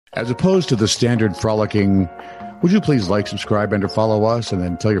As opposed to the standard frolicking, would you please like, subscribe, and or follow us, and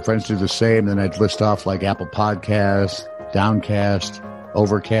then tell your friends to do the same. Then I'd list off like Apple Podcasts, Downcast,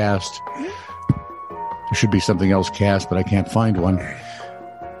 Overcast. There should be something else cast, but I can't find one.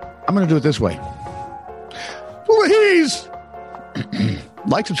 I'm going to do it this way. Please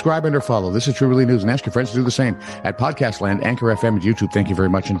like, subscribe, and or follow. This is True Really News, and ask your friends to do the same at Podcastland, Anchor FM, and YouTube. Thank you very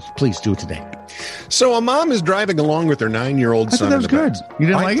much, and please do it today. So a mom is driving along with her 9-year-old son. I thought that was good. You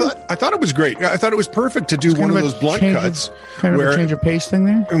didn't like it? I thought it was great. I thought it was perfect to do one of those blunt cuts. Kind of a change of pace thing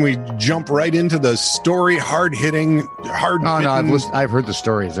there? And we jump right into the story, hard-hitting. Oh, no, I've heard the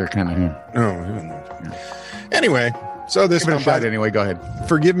stories. They're kind of here. Oh, anyway. So this one shot anyway. Go ahead.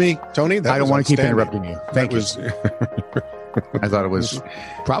 Forgive me, Tony. I don't want to keep interrupting you. Thank you. I thought it was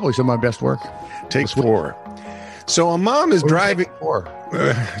probably some of my best work. Take 4. So a mom is driving.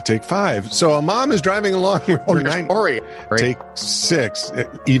 Take 5. So a mom is driving along with her 9. Right. Take 6.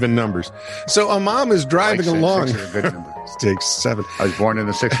 Even numbers. So a mom is driving along. 6 is a good number. Take 7. I was born in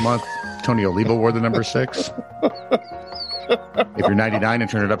the 6th month. Tony Oliva wore the number 6. If you're 99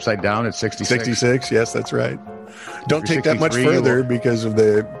 and turn it upside down, it's 66. 66. Yes, that's right. Don't take that much further because of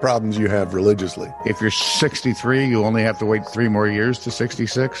the problems you have religiously. If you're 63, you only have to wait 3 more years to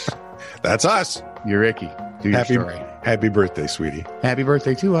 66. That's us. You're icky. Do your story. Happy birthday, sweetie. Happy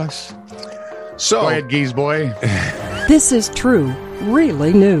birthday to us. So, go ahead, Geese boy. This is True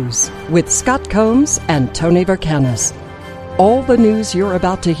Really News with Scott Combs and Tony Vercanis. All the news you're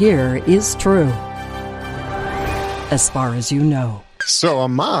about to hear is true, as far as you know. So a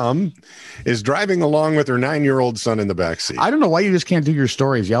mom is driving along with her 9-year-old son in the backseat. I don't know why you just can't do your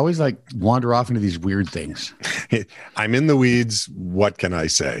stories. You always wander off into these weird things. I'm in the weeds. What can I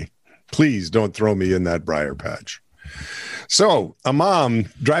say? Please don't throw me in that briar patch. So a mom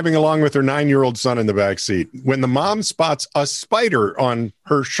driving along with her 9-year-old son in the backseat. When the mom spots a spider on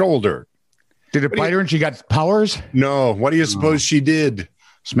her shoulder. Did it bite her and she got powers? No. What do you suppose she did?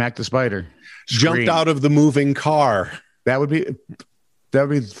 Smack the spider. Jumped out of the moving car. That would be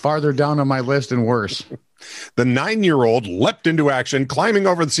farther down on my list and worse. The 9-year-old leapt into action, climbing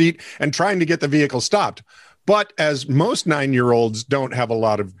over the seat and trying to get the vehicle stopped. But as most 9-year-olds don't have a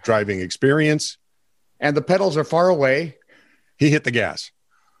lot of driving experience. And the pedals are far away. He hit the gas.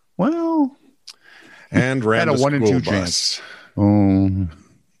 Well. And ran a the 1 in 2 bus. chance. Oh.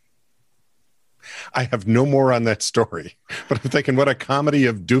 I have no more on that story. But I'm thinking, what a comedy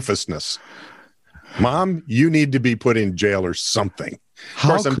of doofusness. Mom, you need to be put in jail or something. Of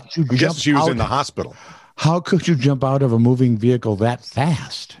course, I guess she was in the hospital. How could you jump out of a moving vehicle that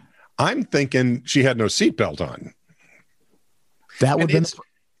fast? I'm thinking she had no seatbelt on. That would be.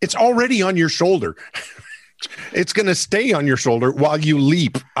 It's already on your shoulder. It's going to stay on your shoulder while you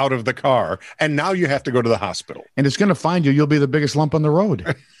leap out of the car. And now you have to go to the hospital. And it's going to find you. You'll be the biggest lump on the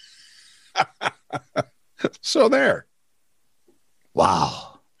road. So there.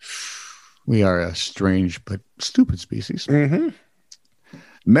 Wow. We are a strange but stupid species. Mm-hmm.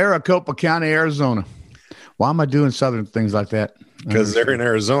 Maricopa County, Arizona. Why am I doing southern things like that? Because they're in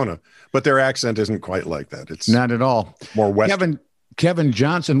Arizona, but their accent isn't quite like that. It's not at all. More western. Kevin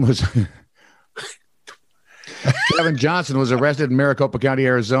Johnson was arrested in Maricopa County,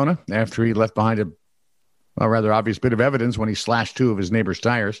 Arizona, after he left behind a rather obvious bit of evidence when he slashed 2 of his neighbor's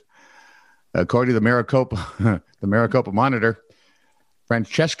tires. According to the Maricopa Monitor,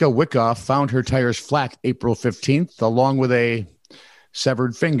 Francesca Wickoff found her tires flat April 15th, along with a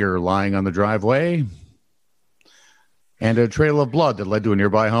severed finger lying on the driveway and a trail of blood that led to a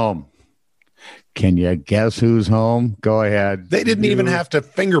nearby home. Can you guess who's home? Go ahead. They didn't even have to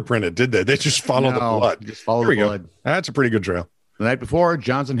fingerprint it, did they? They just followed the blood. Just follow the blood. That's a pretty good trail. The night before,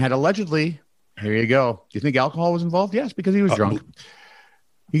 Johnson had allegedly, here you go. Do you think alcohol was involved? Yes, because he was drunk.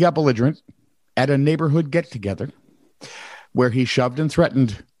 He got belligerent at a neighborhood get-together where he shoved and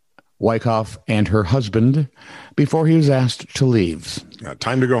threatened Wyckoff and her husband before he was asked to leave.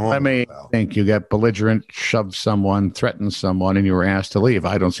 Time to go home. I mean, think you got belligerent, shoved someone, threatened someone, and you were asked to leave.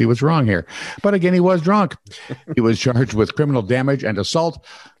 I don't see what's wrong here. But again, he was drunk. He was charged with criminal damage and assault,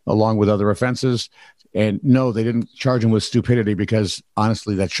 along with other offenses. And no, they didn't charge him with stupidity because,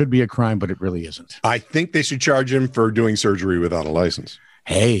 honestly, that should be a crime, but it really isn't. I think they should charge him for doing surgery without a license.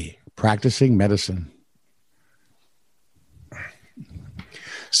 Hey, practicing medicine.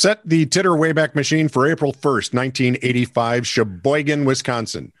 Set the titter Wayback Machine for April 1st, 1985, Sheboygan,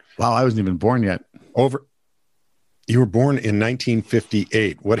 Wisconsin. Wow, I wasn't even born yet. You were born in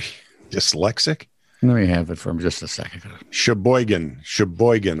 1958. What, dyslexic? Let me have it for just a second. Sheboygan.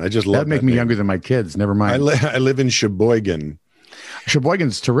 I just love that. That'd make me younger than my kids. Never mind. I live in Sheboygan.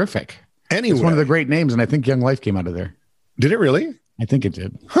 Sheboygan's terrific. Anyway. It's one of the great names, and I think Young Life came out of there. Did it really? I think it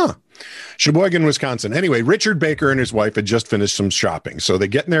did. Huh. Sheboygan, Wisconsin. Anyway, Richard Baker and his wife had just finished some shopping, so they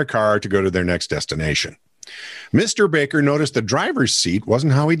get in their car to go to their next destination. Mr. Baker noticed the driver's seat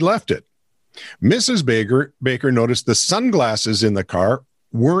wasn't how he'd left it. Mrs. Baker noticed the sunglasses in the car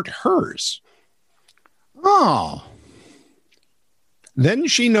weren't hers. Oh. Then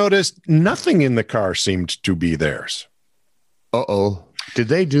she noticed nothing in the car seemed to be theirs. Uh-oh. Did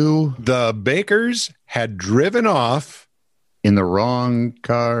they do The Bakers had driven off in the wrong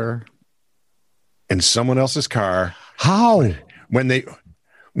car? in someone else's car. How? When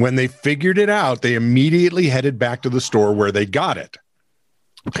they figured it out, they immediately headed back to the store where they got it.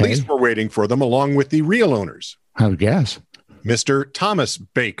 Okay. Police were waiting for them along with the real owners, I would guess. Mr. Thomas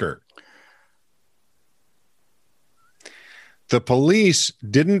Baker. The police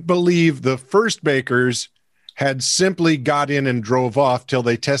didn't believe the first Bakers had simply got in and drove off till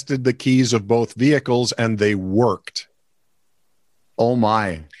they tested the keys of both vehicles and they worked. Oh,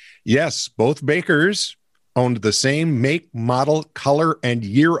 my. Yes, both Bakers owned the same make, model, color, and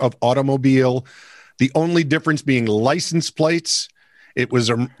year of automobile. The only difference being license plates.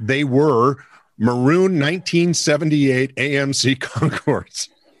 They were maroon 1978 AMC Concords.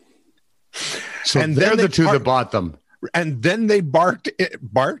 So and they're the two that bought them. And then they parked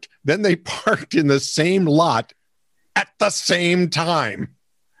in the same lot at the same time.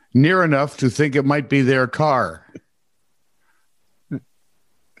 Near enough to think it might be their car.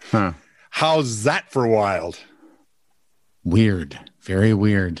 Huh. How's that for wild? Weird. Very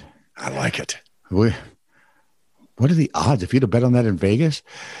weird. I like it. What are the odds if you'd have bet on that in Vegas?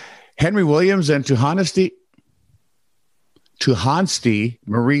 Henry Williams and Tuhansty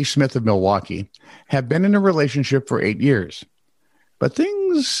Marie Smith of Milwaukee have been in a relationship for 8 years. But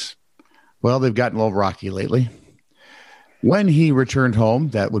things, well, they've gotten a little rocky lately. When he returned home,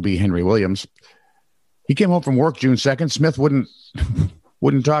 that would be Henry Williams, he came home from work June 2nd. Smith wouldn't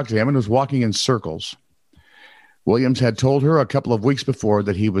talk to him and was walking in circles. Williams had told her a couple of weeks before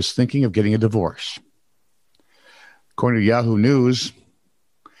that he was thinking of getting a divorce. According to Yahoo News,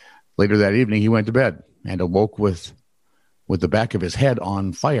 later that evening, he went to bed and awoke with the back of his head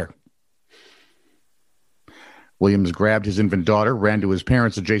on fire. Williams grabbed his infant daughter, ran to his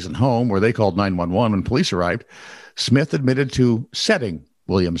parents' adjacent home where they called 911 when police arrived. Smith admitted to setting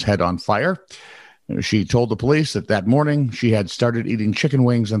Williams' head on fire. She told the police that morning she had started eating chicken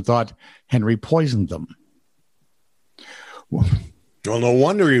wings and thought Henry poisoned them. Well, no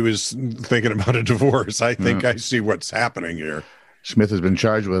wonder he was thinking about a divorce. I think I see what's happening here. Smith has been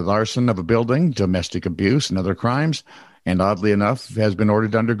charged with arson of a building, domestic abuse, and other crimes, and oddly enough, has been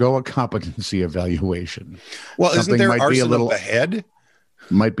ordered to undergo a competency evaluation. Well, isn't there arson of the head?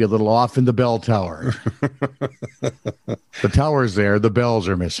 Might be a little off in the bell tower. The tower's there. The bells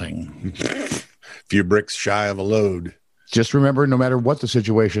are missing. Few bricks shy of a load. Just remember, no matter what the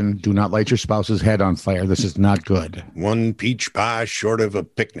situation, do not light your spouse's head on fire. This is not good. One peach pie short of a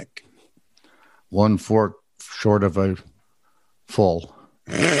picnic. One fork short of a full.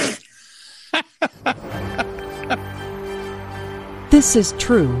 This is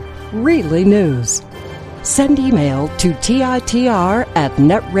true, really news. Send email to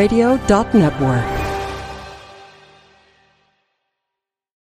TITR@netradio.network.